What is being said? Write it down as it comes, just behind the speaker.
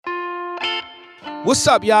What's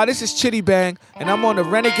up, y'all? This is Chitty Bang, and I'm on the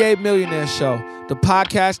Renegade Millionaire Show, the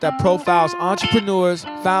podcast that profiles entrepreneurs,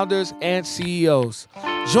 founders, and CEOs.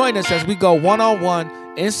 Join us as we go one-on-one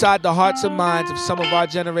inside the hearts and minds of some of our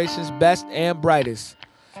generation's best and brightest.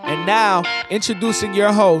 And now, introducing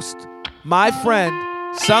your host, my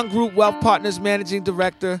friend, Sun Group Wealth Partners Managing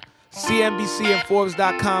Director, CNBC and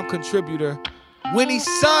Forbes.com contributor, Winnie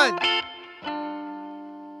Sun.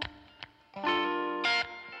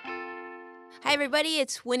 Hi, everybody.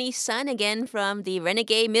 It's Winnie Sun again from the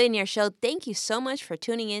Renegade Millionaire Show. Thank you so much for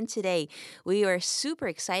tuning in today. We are super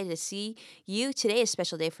excited to see you. Today is a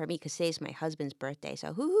special day for me because today is my husband's birthday.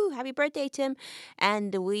 So, happy birthday, Tim.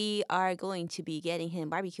 And we are going to be getting him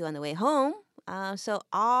barbecue on the way home. So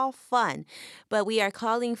all fun. But we are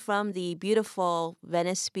calling from the beautiful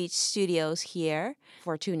Venice Beach studios here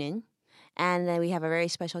for tune-in. And then we have a very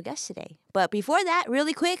special guest today. But before that,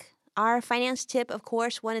 really quick, our finance tip, of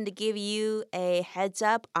course, wanted to give you a heads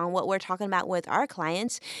up on what we're talking about with our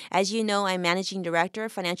clients. As you know, I'm Managing Director,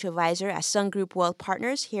 Financial Advisor at Sun Group Wealth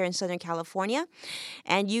Partners here in Southern California.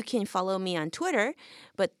 And you can follow me on Twitter.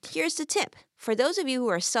 But here's the tip. For those of you who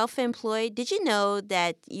are self-employed, did you know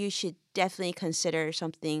that you should definitely consider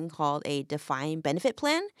something called a defined benefit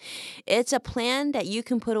plan? It's a plan that you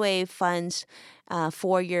can put away funds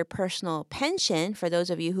for your personal pension for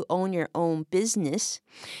those of you who own your own business.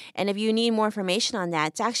 And if you need more information on that,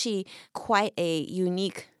 it's actually quite a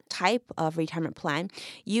unique type of retirement plan.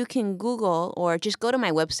 You can Google or just go to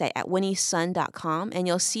my website at winniesun.com and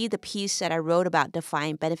you'll see the piece that I wrote about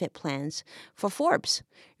defined benefit plans for Forbes.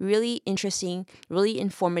 Really interesting, really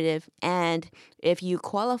informative, and if you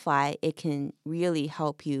qualify, it can really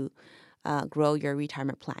help you grow your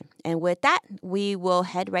retirement plan. And with that, we will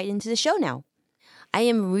head right into the show now. I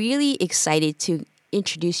am really excited to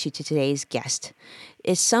introduce you to today's guest.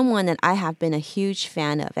 It's someone that I have been a huge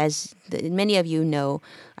fan of. As many of you know,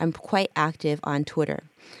 I'm quite active on Twitter.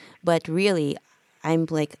 But really, I'm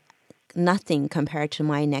like nothing compared to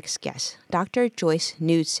my next guest. Dr. Joyce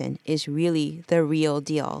Knudsen is really the real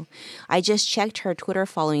deal. I just checked her Twitter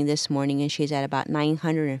following this morning and she's at about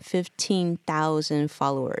 915,000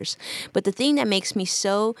 followers. But the thing that makes me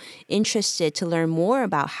so interested to learn more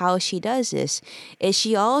about how she does this is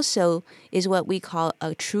she also is what we call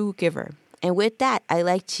a true giver. And with that, I'd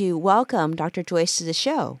like to welcome Dr. Joyce to the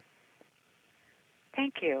show.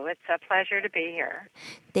 Thank you. It's a pleasure to be here.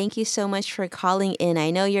 Thank you so much for calling in. I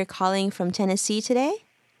know you're calling from Tennessee today?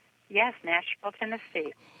 Yes, Nashville,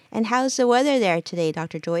 Tennessee. And how's the weather there today,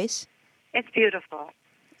 Dr. Joyce? It's beautiful.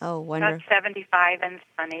 Oh, wonderful. About 75 and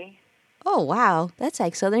sunny. Oh, wow. That's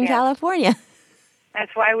like Southern Yes. California.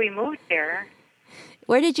 That's why we moved here.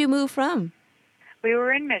 Where did you move from? We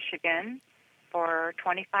were in Michigan for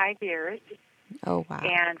 25 years. Oh, wow.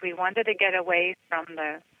 And we wanted to get away from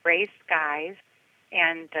the gray skies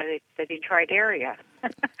and the Detroit area.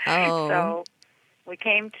 Oh. So we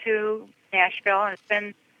came to Nashville, and it's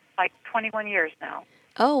been like 21 years now.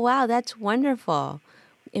 Oh, wow. That's wonderful.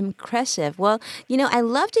 Impressive. Well, I'd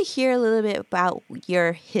love to hear a little bit about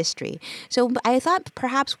your history. So I thought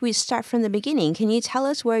perhaps we'd start from the beginning. Can you tell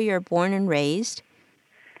us where you're born and raised?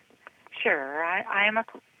 Sure. I am a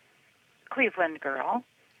Cleveland girl.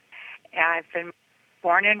 I've been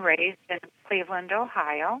born and raised in Cleveland,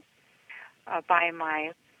 Ohio, by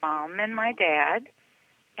my mom and my dad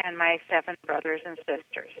and my 7 brothers and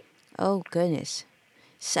sisters. Oh, goodness.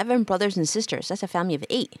 7 brothers and sisters. That's a family of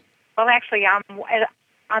 8. Well, actually, I'm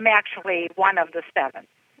actually one of the 7.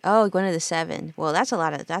 Oh, one of the 7. Well, that's a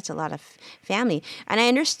lot of family. And I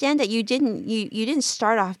understand that you didn't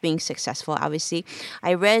start off being successful. Obviously,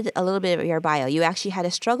 I read a little bit of your bio. You actually had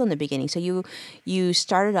a struggle in the beginning. So you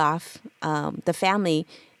started off. The family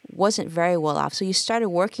wasn't very well off. So you started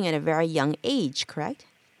working at a very young age, correct?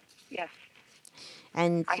 Yes.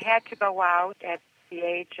 And I had to go out at the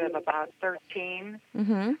age of about 13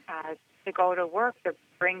 to go to work to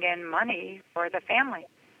bring in money for the family.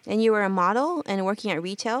 And you were a model and working at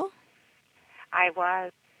retail? I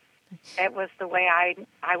was. It was the way I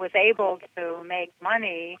was able to make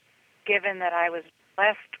money, given that I was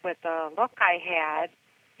blessed with the look I had,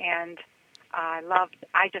 and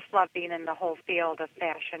I just loved being in the whole field of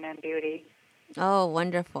fashion and beauty. Oh,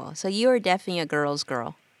 wonderful. So you were definitely a girl's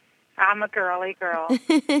girl. I'm a girly girl.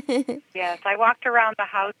 Yes, I walked around the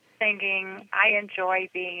house singing, I enjoy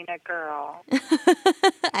being a girl.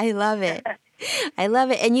 I love it. I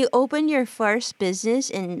love it. And you opened your first business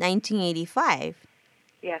in 1985.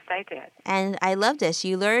 Yes, I did. And I love this.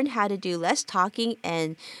 You learned how to do less talking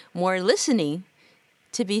and more listening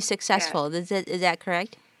to be successful. Yes. Is that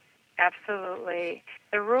correct? Absolutely.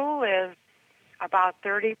 The rule is about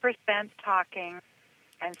 30% talking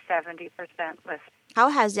and 70% list. How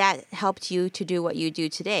has that helped you to do what you do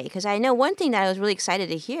today? Because I know one thing that I was really excited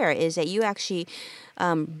to hear is that you actually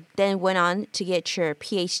then went on to get your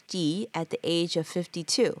PhD at the age of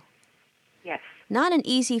 52. Yes. Not an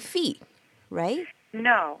easy feat, right?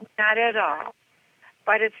 No, not at all.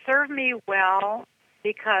 But it served me well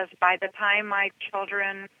because by the time my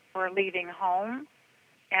children were leaving home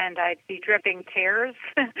and I'd be dripping tears,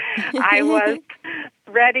 I was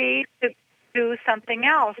ready to do something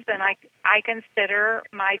else. And I consider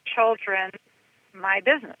my children my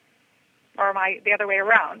business, or the other way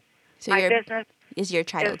around. So my your business is your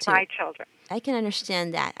child is too. my children. I can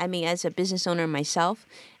understand that. I mean, as a business owner myself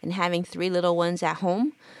and having 3 little ones at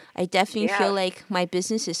home, I definitely feel Yes. like my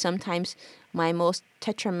business is sometimes my most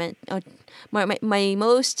my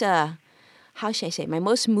most, how should I say, my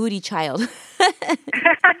most moody child.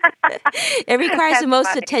 It requires the That's most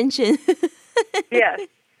funny. attention. Yes,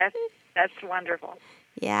 that's wonderful.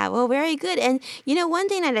 Yeah, well, very good. And one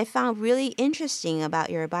thing that I found really interesting about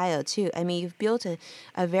your bio too, I mean, you've built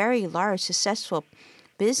a very large, successful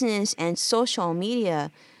business and social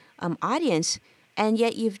media audience, and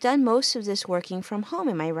yet you've done most of this working from home.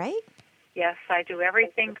 Am I right? Yes, I do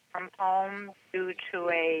everything from home due to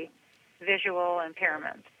a visual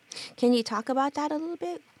impairment. Can you talk about that a little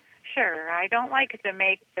bit? Sure, I don't like to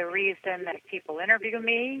make the reason that people interview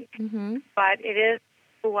me, Mm-hmm. but it is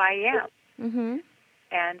who I am. Mm-hmm.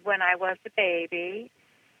 And when I was a baby,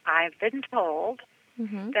 I've been told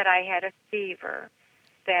Mm-hmm. that I had a fever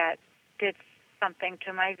that did something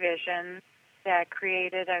to my vision that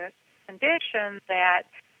created a condition that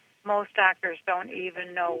most doctors don't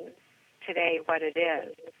even know today what it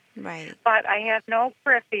is. Right. But I have no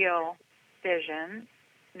peripheral vision,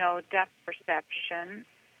 no depth perception,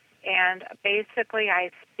 and basically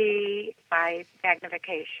I see by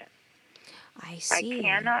magnification. I I see.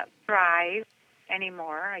 cannot drive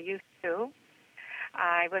anymore. I used to.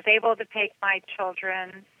 I was able to take my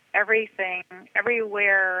children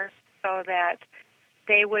everywhere, so that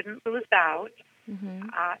they wouldn't lose out, Mm-hmm.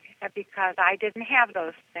 because I didn't have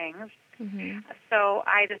those things. Mm-hmm. So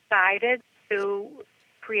I decided to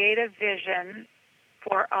create a vision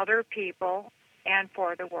for other people and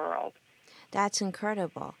for the world. That's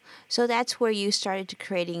incredible. So that's where you started to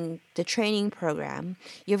creating the training program.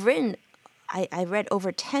 You've written, I read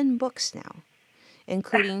over 10 books now,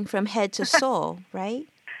 including From Head to Soul, right?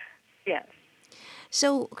 Yes.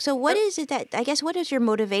 So what is it that, I guess, what is your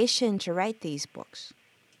motivation to write these books?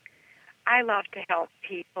 I love to help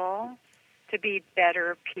people to be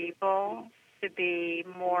better people, to be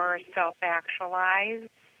more self-actualized,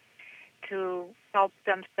 to help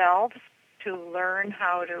themselves to learn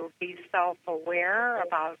how to be self-aware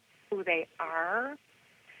about who they are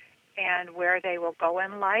and where they will go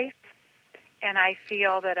in life. And I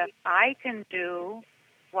feel that if I can do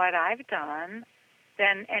what I've done,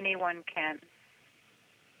 then anyone can.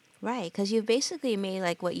 Right, because you basically made,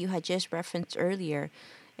 like what you had just referenced earlier,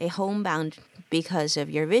 a homebound because of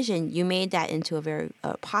your vision. You made that into a very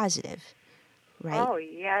positive, right? Oh,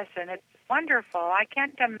 yes, and it's wonderful. I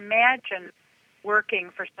can't imagine working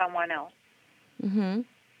for someone else. Mm-hmm.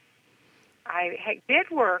 I did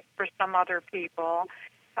work for some other people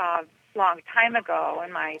a long time ago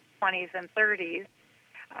in my 20s and 30s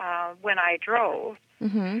when I drove.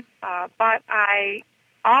 Mm-hmm. But I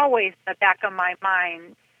always, in the back of my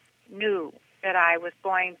mind, knew that I was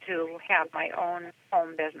going to have my own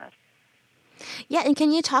home business. Yeah, and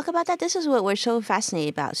can you talk about that? This is what we're so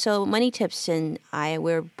fascinated about. So Money Tips and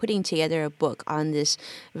we're putting together a book on this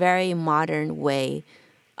very modern way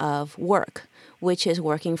of work, which is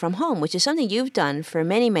working from home, which is something you've done for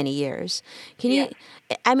many, many years. Can Yes.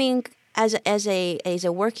 you, I mean, as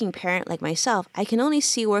a working parent like myself, I can only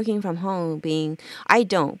see working from home being, I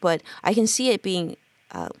don't, but I can see it being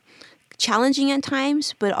challenging at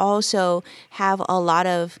times, but also have a lot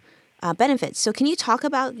of benefits. So can you talk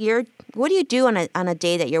about what do you do on a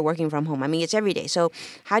day that you're working from home? I mean, it's every day. So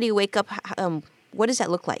how do you wake up? What does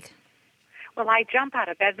that look like? Well, I jump out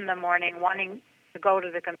of bed in the morning wanting to go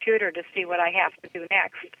to the computer to see what I have to do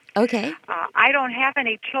next. Okay. I don't have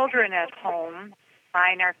any children at home.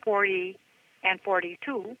 Mine are 40 and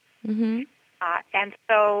 42. Mm-hmm. And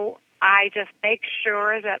so I just make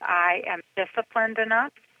sure that I am disciplined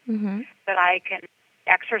enough Mm-hmm. that I can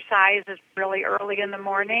exercise really early in the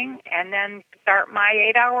morning and then start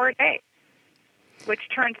my 8-hour day, which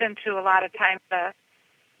turns into a lot of times a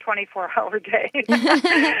 24-hour day.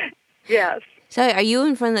 Yes. So are you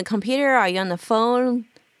in front of the computer? Are you on the phone?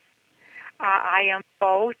 I am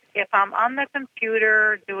both. If I'm on the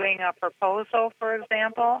computer doing a proposal, for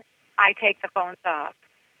example, I take the phones off.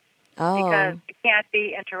 because Oh. you can't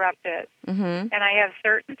be interrupted. Mhm. And I have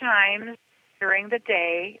certain times during the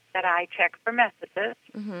day that I check for messages,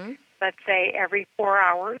 Mhm. let's say every 4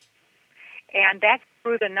 hours, and that's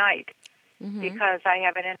through the night Mhm. because I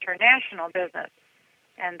have an international business,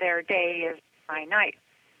 and their day is my night.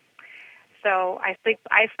 So I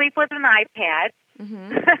sleep with an iPad,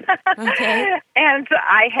 Mhm. Okay. and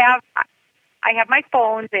I have my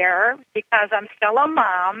phone there because I'm still a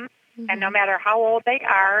mom, and no Mhm. matter how old they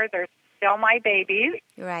are, they're still my babies.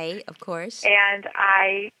 Right, of course. And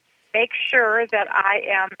I make sure that I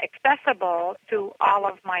am accessible to all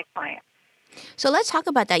of my clients. So let's talk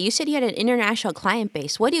about that. You said you had an international client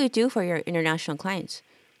base. What do you do for your international clients?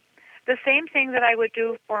 The same thing that I would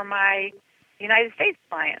do for my United States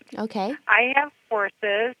clients. Okay. I have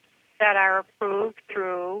courses that are approved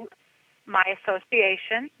through my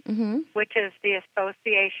association, Mhm. which is the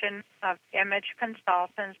Association of Image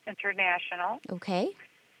Consultants International, Okay.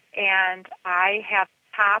 and I have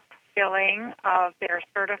top billing of their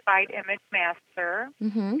certified image master.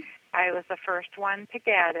 Mhm. I was the first one to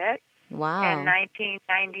get it in Wow.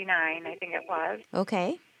 1999, I think it was.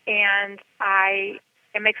 Okay. And I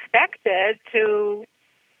am expected to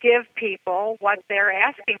give people what they're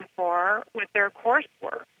asking for with their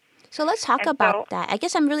coursework. So let's talk And about so that. I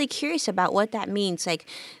guess I'm really curious about what that means.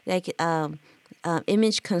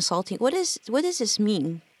 Image consulting. What does this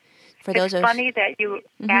mean for it's those of? funny that you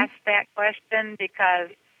asked that question because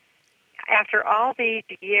after all these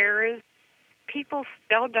years, people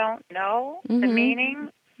still don't know the Mhm.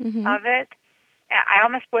 meaning Mhm. of it. I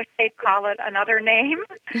almost wish they'd call it another name,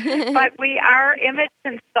 but we are image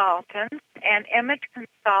consultants, and image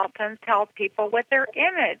consultants help people with their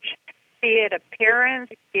image, be it appearance,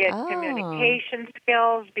 be it Oh. communication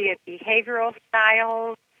skills, be it behavioral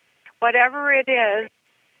styles, whatever it is.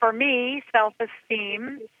 For me,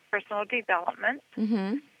 self-esteem, personal development,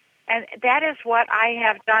 Mhm. and that is what I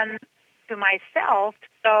have done to myself,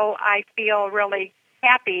 so I feel really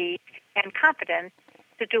happy and confident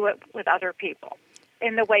to do it with other people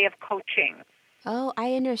in the way of coaching. Oh,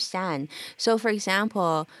 I understand. So, for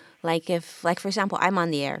example, for example, I'm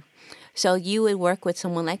on the air. So you would work with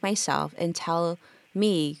someone like myself and tell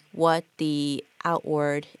me what the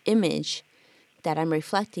outward image that I'm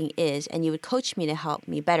reflecting is, and you would coach me to help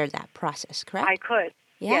me better that process, I correct? could,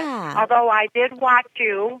 yes. Yeah. Although I did watch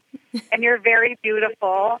you, and you're very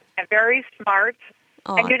beautiful and very smart,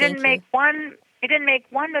 Oh, and you thank didn't make you. one. You didn't make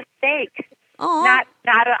one mistake. Oh, Not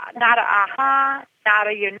a aha, not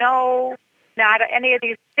a you know, not any of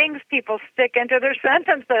these things people stick into their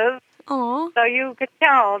sentences. oh, So you could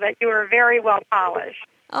tell that you were very well polished.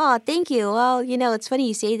 oh, thank you. Well, it's funny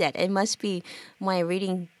you say that. It must be my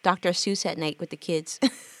reading Dr. Seuss at night with the kids.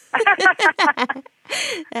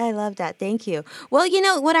 I love that. Thank you. Well,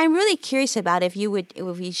 what I'm really curious about, if you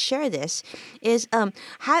share this, is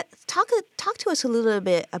talk to us a little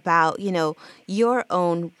bit about your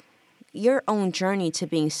own journey to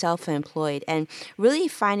being self-employed and really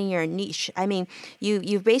finding your niche. I mean,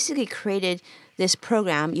 you've basically created this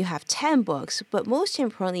program. You have 10 books, but most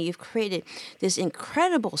importantly, you've created this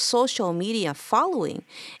incredible social media following.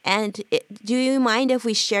 And do you mind if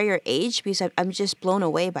we share your age? Because I'm just blown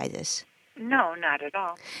away by this. No, not at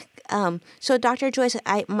all. So, Dr. Joyce,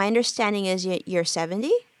 my understanding is you're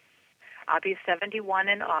 70? I'll be 71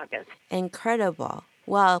 in August. Incredible.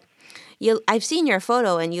 Well, I've seen your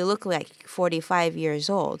photo and you look like 45 years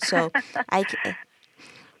old. So,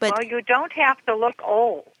 but Well, you don't have to look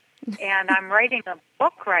old. And I'm writing a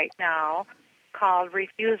book right now called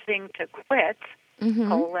Refusing to Quit,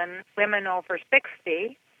 Women Over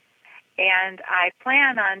 60. And I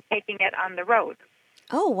plan on taking it on the road.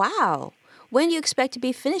 Oh, wow. When do you expect to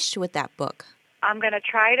be finished with that book? I'm going to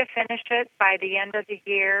try to finish it by the end of the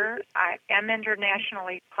year. I am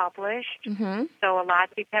internationally published, so a lot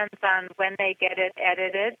depends on when they get it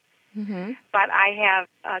edited. But I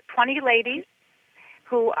have 20 ladies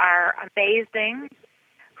who are amazing,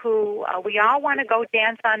 who we all want to go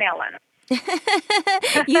dance on Ellen.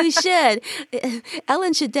 You should.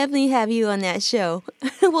 Ellen should definitely have you on that show.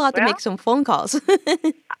 We'll have to make some phone calls.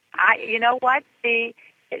 You know what?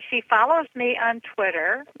 She follows me on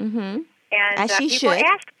Twitter, and As she people should.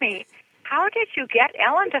 ask me, how did you get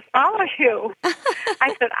Ellen to follow you?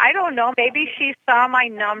 I said, I don't know. Maybe she saw my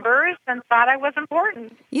numbers and thought I was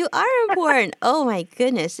important. You are important. Oh, my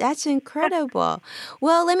goodness. That's incredible.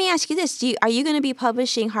 Well, let me ask you this. Are you going to be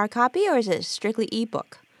publishing hard copy or is it strictly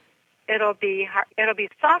ebook? It'll be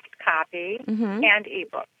soft copy and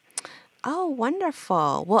ebook. Oh,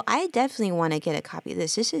 wonderful. Well, I definitely want to get a copy of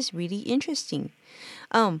this. This is really interesting.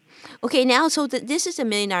 Um, okay, now, so this is a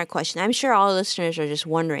 $1,000,000 question. I'm sure all listeners are just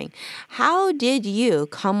wondering, how did you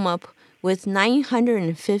come up with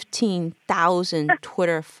 915,000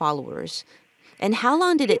 Twitter followers? And how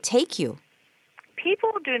long did it take you?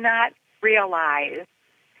 People do not realize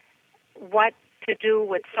what to do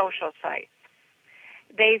with social sites.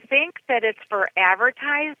 They think that it's for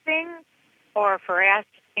advertising or for asking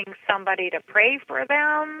somebody to pray for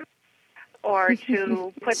them or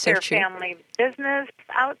to put So their true. family business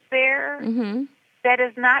out there. Mm-hmm. That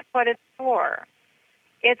is not what it's for.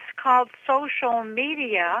 It's called social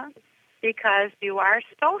media because you are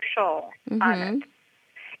social on it.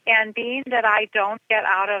 And being that I don't get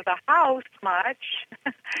out of the house much,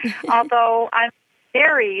 although I'm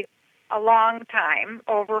married a long time,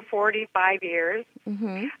 over 45 years,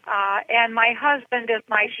 and my husband is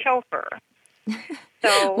my chauffeur.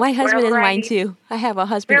 So My husband is wherever mine too. I have a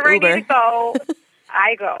husband wherever Uber. I need to go,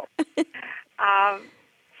 I go.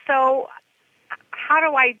 So how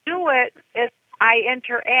do I do it? Is I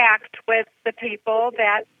interact with the people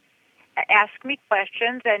that ask me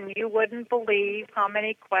questions, and you wouldn't believe how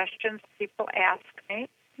many questions people ask me.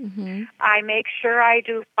 I make sure I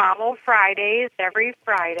do Follow Fridays every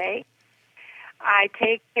Friday. I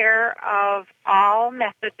take care of all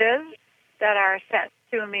messages that are sent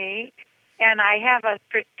to me, and I have a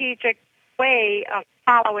strategic way of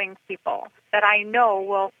following people that I know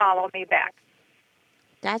will follow me back.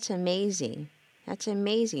 That's amazing. That's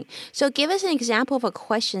amazing. So give us an example of a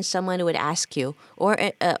question someone would ask you, or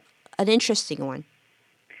an interesting one.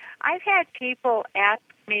 I've had people ask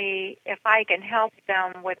me if I can help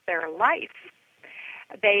them with their life.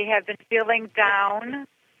 They have been feeling down.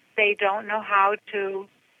 They don't know how to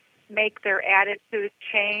make their attitude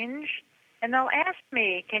change. And they'll ask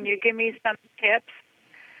me, can you give me some tips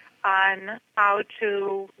on how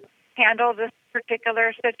to handle this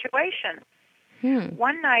particular situation?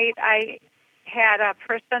 One night I had a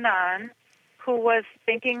person on who was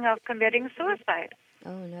thinking of committing suicide.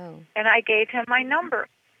 Oh, no. And I gave him my number.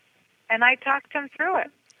 And I talked him through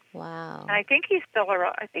it. Wow. And I think he's still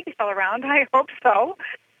around. I hope so.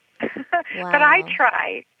 Wow. But I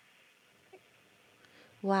tried.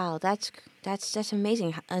 Wow, that's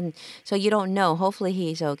amazing. And so you don't know. Hopefully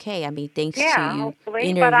he's okay. I mean, thanks to Yeah, you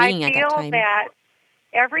hopefully. But I intervening at that feel time. that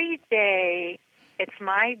every day it's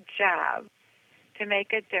my job to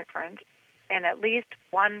make a difference in at least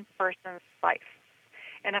one person's life.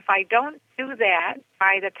 And if I don't do that,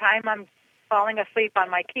 by the time I'm falling asleep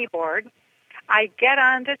on my keyboard, I get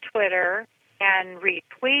onto Twitter and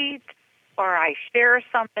retweet, or I share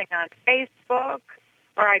something on Facebook,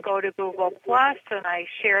 or I go to Google Plus and I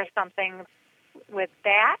share something with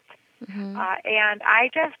that. And I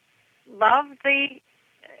just love the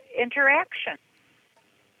interaction.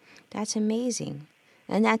 That's amazing.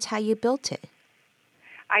 And that's how you built it.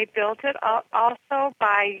 I built it also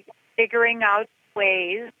by figuring out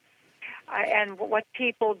ways and what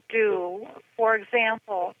people do. For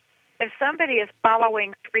example, if somebody is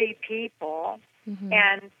following 3 people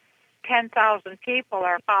and 10,000 people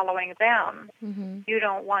are following them, you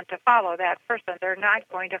don't want to follow that person. They're not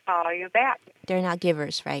going to follow you back. They're not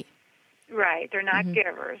givers, right? Right, they're not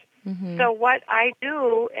givers. So what I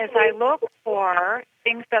do is I look for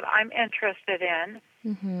things that I'm interested in.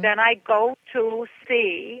 Then I go to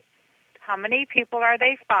see how many people are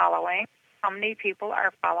they following, how many people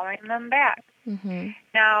are following them back.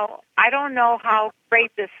 Now, I don't know how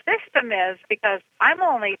great this system is because I'm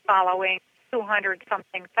only following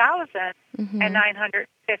 200-something thousand, and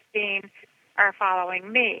 915 are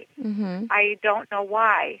following me. I don't know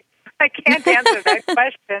why. I can't answer that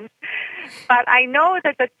question. But I know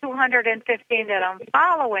that the 215 that I'm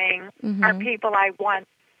following are people I want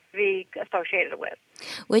to be associated with.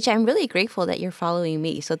 Which I'm really grateful that you're following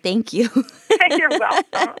me. So thank you. You're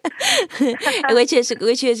welcome. which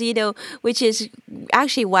is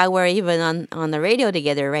actually why we're even on the radio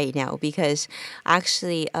together right now, because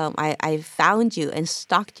actually I found you and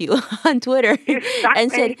stalked you on Twitter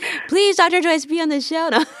and said, please, Dr. Joyce, be on the show.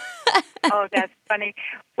 No. Oh, that's funny.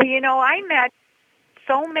 Well, I met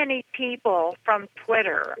so many people from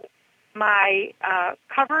Twitter. My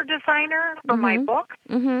cover designer for my book.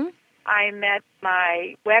 I met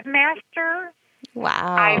my webmaster.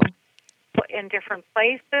 Wow. I've in different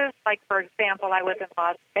places. Like, for example, I was in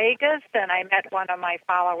Las Vegas, and I met one of my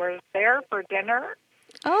followers there for dinner.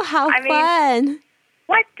 Oh, how fun.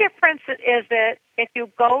 What difference is it if you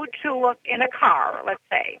go to in a car, let's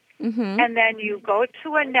say, and then you go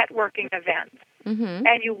to a networking event,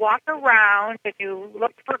 and you walk around and you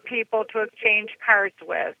look for people to exchange cards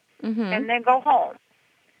with, and then go home?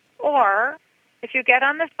 Or if you get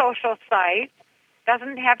on the social site,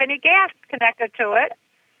 doesn't have any gas connected to it,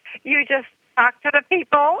 you just talk to the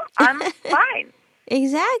people online. I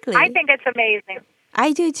Exactly. think it's amazing.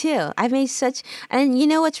 I do too. I made such, and you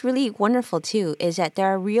know what's really wonderful too is that there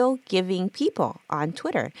are real giving people on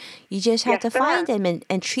Twitter. You just have Yes, to there find are. them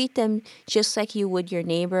and treat them just like you would your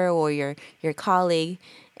neighbor or your colleague,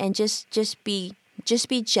 and just be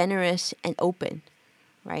generous and open,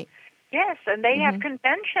 right? Yes, and they have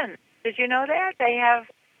conventions. Did you know that?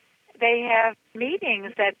 They have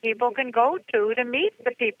meetings that people can go to meet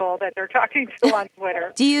the people that they're talking to on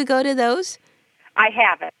Twitter. Do you go to those? I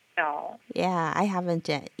haven't, no. Yeah, I haven't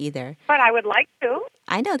yet either. But I would like to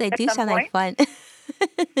I know they at do some sound like point.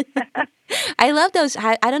 fun. I love those.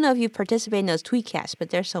 I don't know if you participate in those tweetcasts, but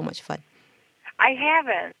they're so much fun. I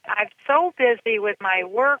haven't. I'm so busy with my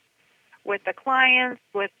work, with the clients,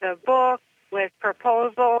 with the book, with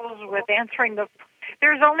proposals, with answering the...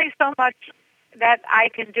 There's only so much that I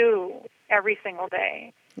can do every single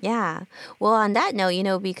day. Yeah. Well, on that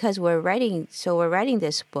note, because we're writing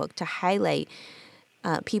this book to highlight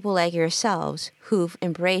people like yourselves who've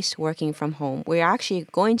embraced working from home. We're actually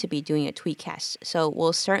going to be doing a tweetcast, so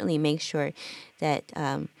we'll certainly make sure that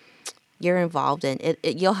you're involved in it.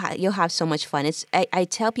 You'll have so much fun. I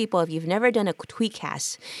tell people, if you've never done a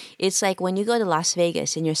tweetcast, it's like when you go to Las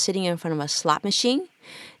Vegas and you're sitting in front of a slot machine.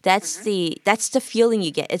 That's the feeling you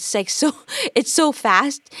get. It's like it's so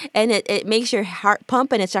fast and it makes your heart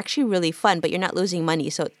pump, and it's actually really fun, but you're not losing money,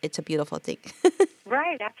 so it's a beautiful thing.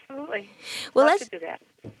 Right, absolutely. Well, Love to do that.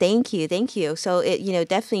 thank you. So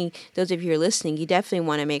definitely those of you who are listening, you definitely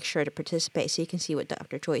want to make sure to participate so you can see what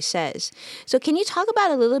Dr. Joyce says. So can you talk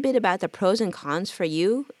about a little bit about the pros and cons for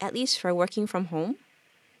you, at least for working from home?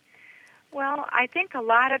 Well, I think a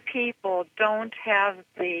lot of people don't have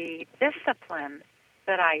the discipline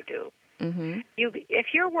that I do. Mm-hmm. If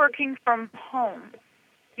you're working from home,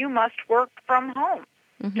 you must work from home,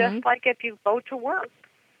 just like if you go to work.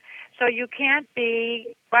 So you can't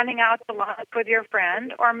be running out to lunch with your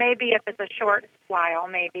friend, or maybe if it's a short while,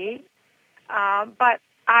 maybe. But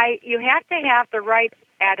you have to have the right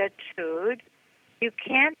attitude. You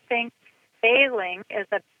can't think failing is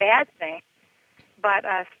a bad thing, but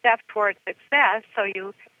a step towards success. So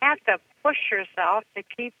you have to push yourself to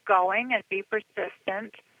keep going and be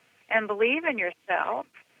persistent and believe in yourself.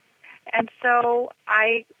 And so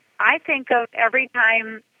I think of every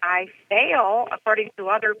time I fail, according to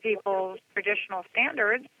other people's traditional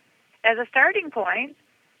standards, as a starting point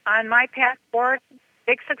on my path toward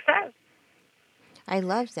big success. I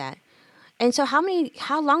love that. And so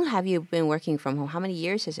how long have you been working from home? How many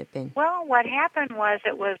years has it been? Well, what happened was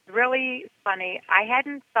it was really funny. I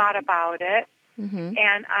hadn't thought about it,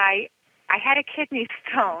 and I had a kidney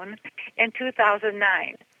stone in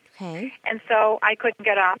 2009. Okay. And so I couldn't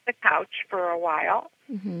get off the couch for a while.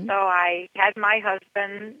 So I had my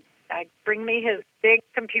husband bring me his big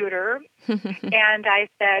computer, and I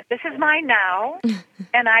said, "This is mine now,"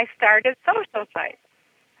 and I started social sites.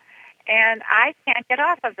 And I can't get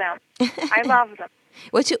off of them. I love them.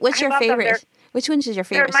 What's your favorite? Which one's is your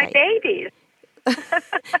favorite They're my site? babies.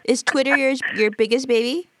 Is Twitter your biggest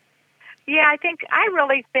baby? Yeah, I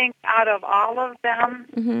really think out of all of them,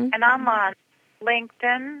 and I'm on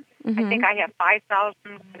LinkedIn. I think I have 5,000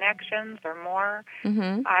 connections or more.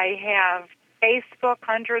 I have Facebook,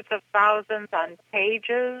 hundreds of thousands on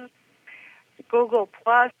pages. Google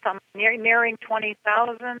Plus, I'm nearing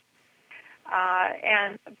 20,000.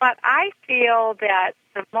 But I feel that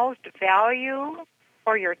the most value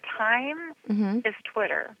for your time is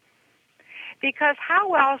Twitter. Because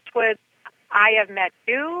how else would I have met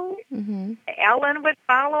you? Ellen would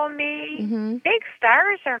follow me. Big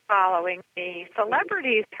stars are following me.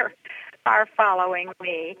 Celebrities are following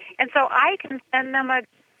me. And so I can send them a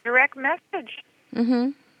direct message.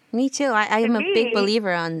 Me too. I am a big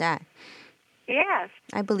believer on that. Yes.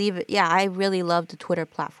 I believe it. Yeah, I really love the Twitter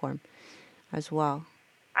platform as well.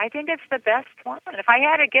 I think it's the best one. If I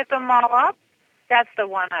had to get them all up, that's the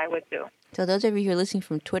one I would do. So those of you who are listening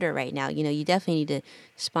from Twitter right now, you definitely need to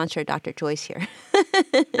sponsor Dr. Joyce here.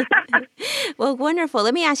 Well, wonderful.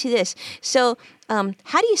 Let me ask you this. So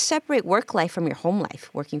how do you separate work life from your home life,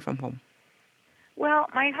 working from home? Well,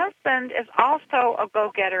 my husband is also a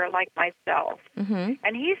go-getter like myself,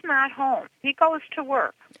 and he's not home. He goes to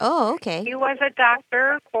work. Oh, okay. He was a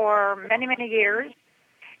doctor for many, many years,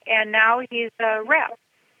 and now he's a rep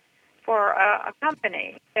for a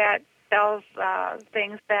company that sells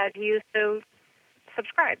things that he used to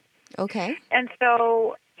subscribe. Okay. And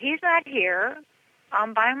so he's not here.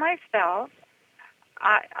 I'm by myself.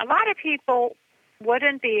 A lot of people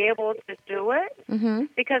wouldn't be able to do it Mm-hmm.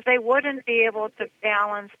 because they wouldn't be able to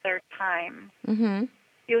balance their time. Mm-hmm.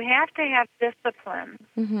 You have to have discipline.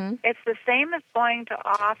 Mm-hmm. It's the same as going to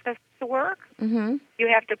office to work. Mm-hmm. You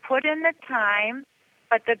have to put in the time,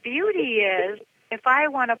 but the beauty is if I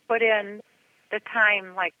want to put in the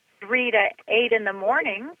time like 3 to 8 in the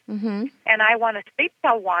morning Mm-hmm. and I want to sleep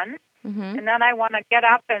till 1, Mm-hmm. and then I want to get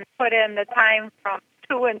up and put in the time from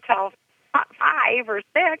 2 until 5 or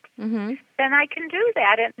 6, Mm-hmm. then I can do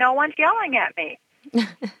that and no one's yelling at me.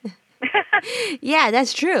 Yeah,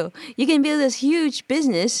 that's true. You can build this huge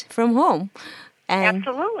business from home. And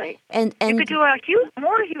Absolutely. and You could do a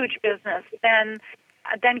more huge business than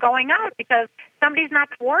going out because somebody's not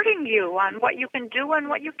thwarting you on what you can do and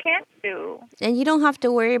what you can't do. and you don't have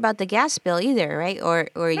to worry about the gas bill either, right? Or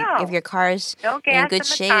No. if your car's No in gas good in the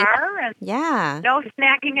shape. car and Yeah. no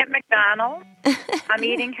snacking at McDonald's. I'm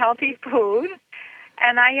eating healthy food,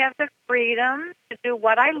 and I have the freedom to do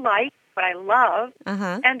what I like, what I love,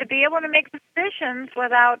 Uh-huh. and to be able to make decisions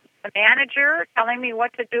without the manager telling me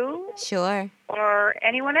what to do Sure. or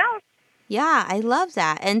anyone else. Yeah, I love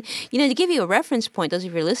that. And, to give you a reference point, those of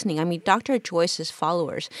you who are listening, I mean, Dr. Joyce's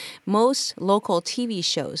followers, most local TV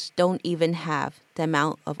shows don't even have the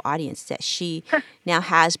amount of audience that she now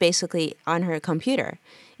has basically on her computer.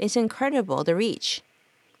 It's incredible, the reach.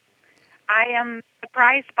 I am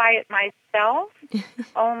surprised by it myself,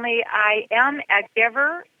 only I am a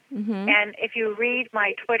giver, Mm-hmm. and if you read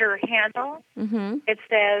my Twitter handle, Mm-hmm. it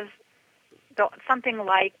says something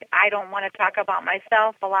like, I don't want to talk about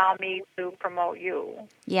myself, allow me to promote you.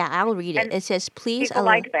 Yeah, I'll read it. And It says, please people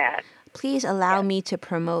like that. please allow Yes. me to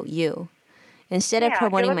promote you instead of Yeah, if you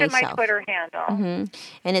promoting look at my myself. Twitter handle, Mm-hmm.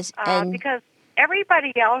 And it's because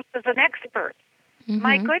everybody else is an expert.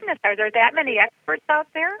 My mm-hmm. goodness, are there that many experts out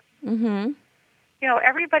there? Mm-hmm.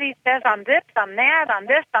 Everybody says, I'm this, I'm that, I'm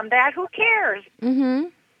this, I'm that. Who cares? Mm-hmm.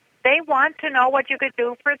 They want to know what you could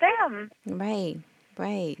do for them. Right.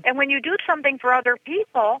 Right. And when you do something for other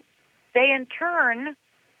people, they in turn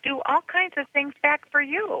do all kinds of things back for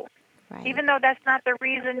you, Right. even though that's not the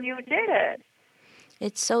reason you did it.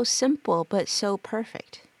 It's so simple but so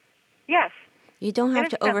perfect. Yes, You don't have It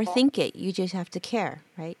to is simple. overthink it. You just have to care,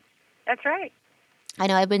 right? that's right. I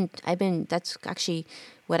know I've been that's actually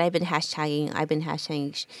what I've been hashtagging. I've been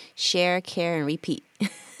hashtagging share, care, and repeat.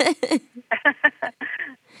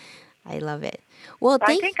 I love it. Well,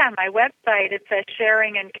 I think on my website it says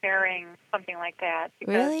sharing and caring, something like that.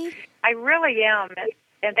 Because Really? I really am.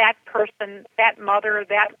 And that person, that mother,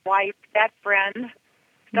 that wife, that friend,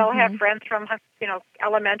 still have friends from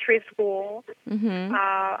elementary school. Mm-hmm.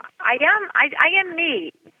 I am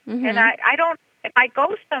me. Mm-hmm. And I don't, if I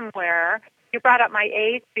go somewhere, you brought up my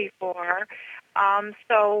age before,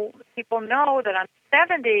 so people know that I'm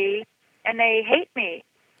 70 and they hate me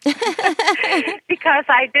because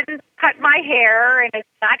I didn't cut my hair and it's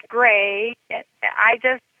not gray.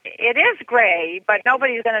 It is gray, but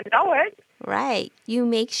nobody's going to know it. Right. You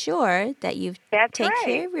make sure that you That's take right.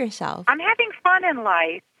 care of yourself. I'm having fun in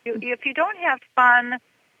life. If you don't have fun,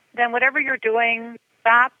 then whatever you're doing,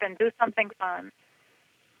 stop and do something fun.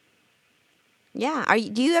 Yeah.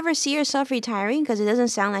 Do you ever see yourself retiring? Because it doesn't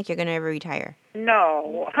sound like you're going to ever retire.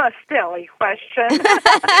 No, a silly question.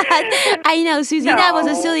 I know, Susie, that was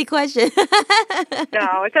a No. silly question.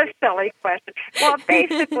 No, it's a silly question. Well,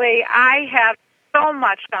 basically, I have so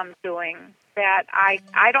much I'm doing that I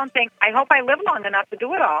hope I live long enough to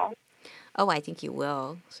do it all. Oh, I think you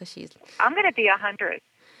will. So I'm going to be 100.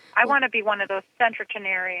 I want to be one of those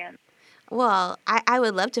centenarians. Well, I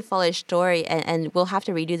would love to follow your story, and we'll have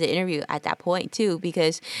to redo the interview at that point, too,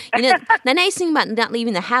 because, the nice thing about not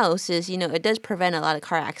leaving the house is, it does prevent a lot of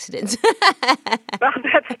car accidents. Well,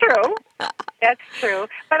 that's true. That's true.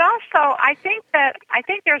 But also, I think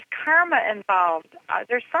there's karma involved.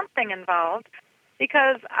 There's something involved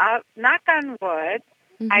because, knock on wood,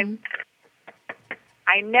 Mm-hmm.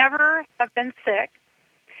 I never have been sick.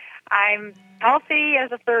 I'm healthy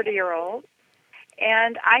as a 30-year-old.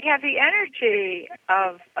 And I have the energy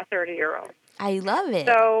of a 30-year-old. I love it.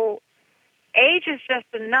 So age is just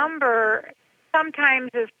a number.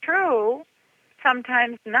 Sometimes is true,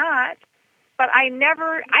 sometimes not. But I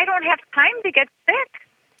don't have time to get sick.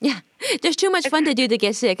 Yeah, there's too much fun to do to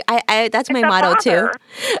get sick. That's my It's a motto bother.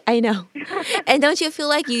 too. I know. And don't you feel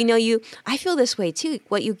like I feel this way too.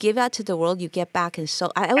 What you give out to the world, you get back. And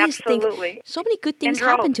so I always Absolutely. think so many good things In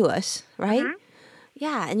droves. happen to us, right? Mhm.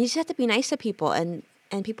 Yeah, and you just have to be nice to people, and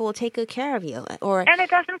people will take good care of you. Or And it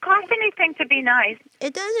doesn't cost anything to be nice.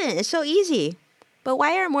 it doesn't. It's so easy. But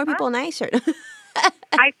why aren't more people nicer?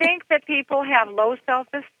 I think that people have low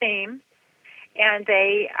self-esteem, and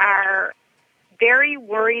they are very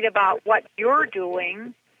worried about what you're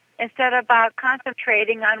doing instead of about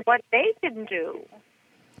concentrating on what they can do.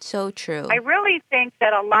 So true. I really think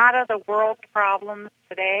that a lot of the world's problems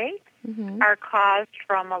today are caused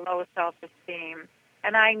from a low self-esteem.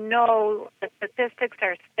 And I know the statistics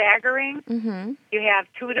are staggering. You have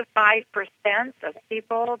 2 to 5% of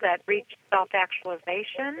people that reach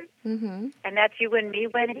self-actualization, and that's you and me,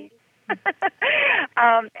 Winnie.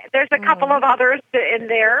 There's a couple of others in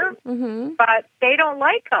there, but they don't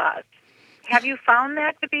like us. Have you found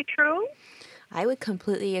that to be true? I would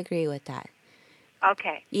completely agree with that.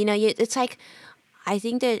 Okay. It's like, I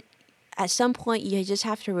think that at some point you just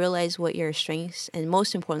have to realize what your strengths and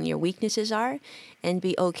most importantly your weaknesses are, and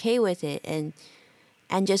be okay with it, and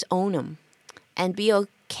just own them, and be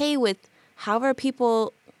okay with however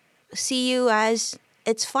people see you as.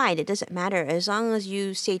 It's fine. It doesn't matter as long as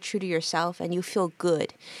you stay true to yourself and you feel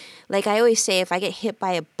good. Like I always say, if I get hit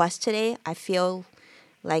by a bus today, I feel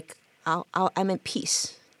like I'm in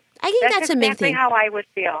peace. I think that's a main thing. That's exactly how I would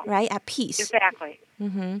feel. Right? At peace. Exactly.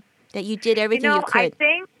 That you did everything you could. I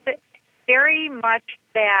think that very much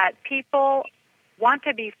that people want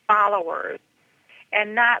to be followers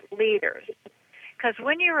and not leaders. Because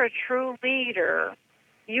when you're a true leader,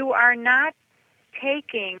 you are not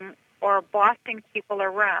taking or bossing people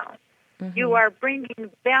around. You are bringing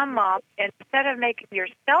them up. Instead of making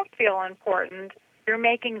yourself feel important, you're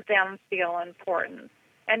making them feel important.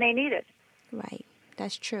 And they need it. Right.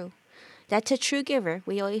 That's true. That's a true giver.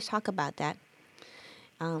 We always talk about that.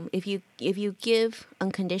 If you give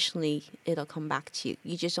unconditionally, it'll come back to you.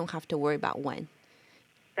 You just don't have to worry about when.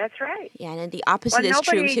 That's right. Yeah, and then the opposite is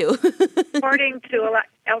true too. According to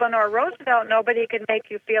Eleanor Roosevelt, nobody can make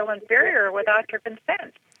you feel inferior without your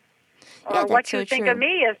consent. Or what you think of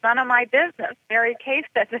me is none of my business. Mary Kay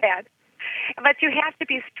said that. But you have to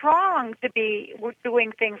be strong to be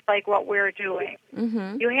doing things like what we're doing.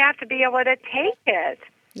 You have to be able to take it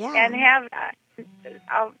and have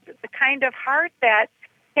the kind of heart that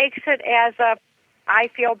takes it as I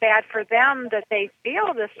feel bad for them that they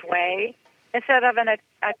feel this way, instead of an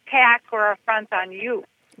attack or affront on you.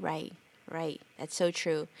 Right. That's so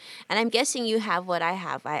true. And I'm guessing you have what I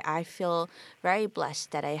have. I feel very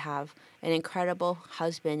blessed that I have an incredible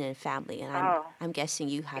husband and family, and I'm guessing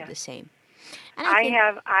you have the same. And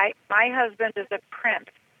my husband is a prince.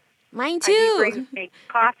 Mine too. He brings me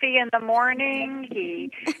coffee in the morning. He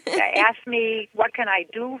asks me, what can I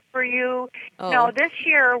do for you? No, this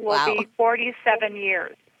year will be 47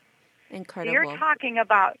 years. Incredible. You're talking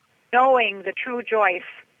about knowing the true Joyce.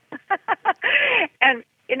 And,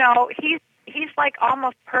 he's like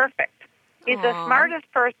almost perfect. He's the smartest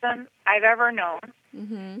person I've ever known.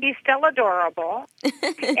 He's still adorable.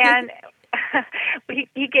 And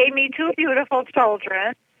he gave me 2 beautiful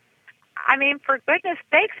children. I mean, for goodness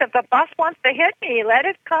sakes, if the bus wants to hit me, let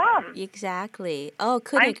it come. Exactly. Oh,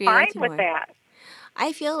 couldn't agree I'm with you fine with more. that.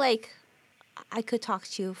 I feel like I could talk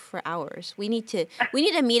to you for hours. We need to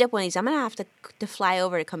meet up one of these. I'm gonna have to fly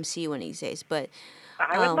over to come see you one of these days. But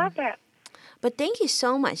I would love that. But thank you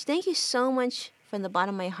so much. Thank you so much from the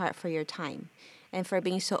bottom of my heart for your time and for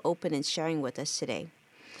being so open and sharing with us today.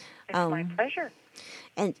 It's my pleasure.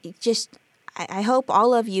 And I hope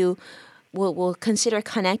all of you will consider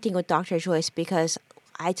connecting with Dr. Joyce, because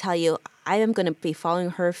I tell you, I am going to be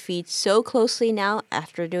following her feed so closely now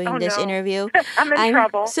after doing this interview. I'm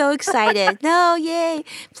trouble. So excited. No, yay.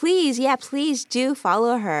 Please do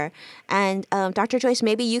follow her. And Dr. Joyce,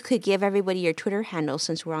 maybe you could give everybody your Twitter handle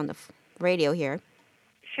since we're on the radio here.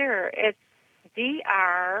 Sure. It's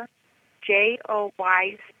DrJoyce_KNUDSEN.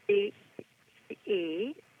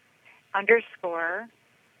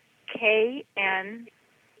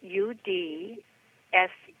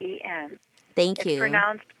 Thank you. It's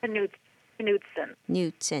pronounced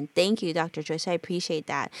Knudsen. Thank you, Dr. Joyce. I appreciate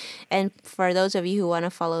that. And for those of you who want to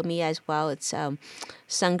follow me as well, it's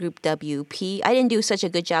Sun Group WP. I didn't do such a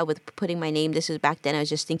good job with putting my name. This was back then. I was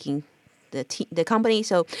just thinking the company.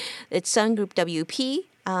 So it's Sun Group WP.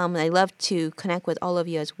 I love to connect with all of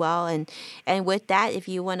you as well. And with that, if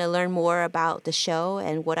you want to learn more about the show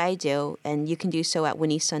and what I do, and you can do so at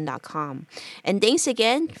winniesun.com. And thanks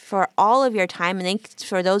again for all of your time. And thanks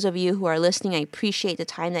for those of you who are listening. I appreciate the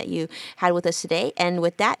time that you had with us today. And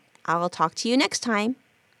with that, I'll talk to you next time.